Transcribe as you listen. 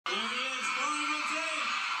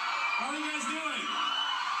How are you guys doing?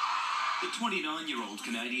 The 29-year-old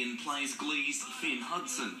Canadian plays Glee's Finn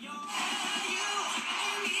Hudson.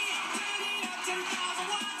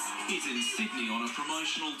 He's in Sydney on a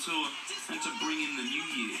promotional tour and to bring in the new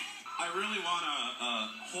year. I really want to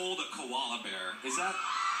hold a koala bear. Is that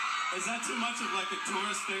too much of like a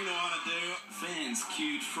tourist thing to want to do? Fans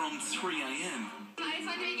queued from 3 a.m. I just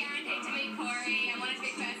wanted to be guaranteed to meet Corey. I wanted to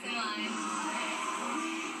be first in line.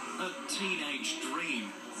 A teenage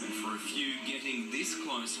dream, and for a few, getting this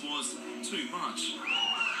close was too much.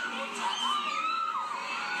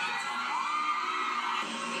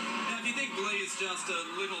 Now, if you think Glee is just a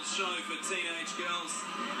little show for teenage girls,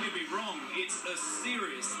 you'd be wrong. It's a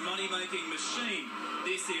serious money-making machine.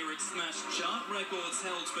 This year it smashed chart records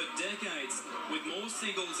held for decades, with more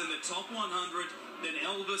singles in the top 100 than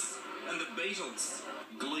Elvis and the Beatles.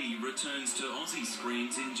 Glee returns to Aussie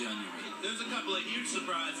screens in January. There's a couple of huge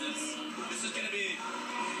surprises. This is going to be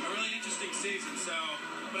a really interesting season,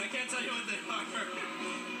 but I can't tell you what they are.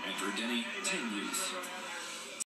 Andrew Denny, 10 News.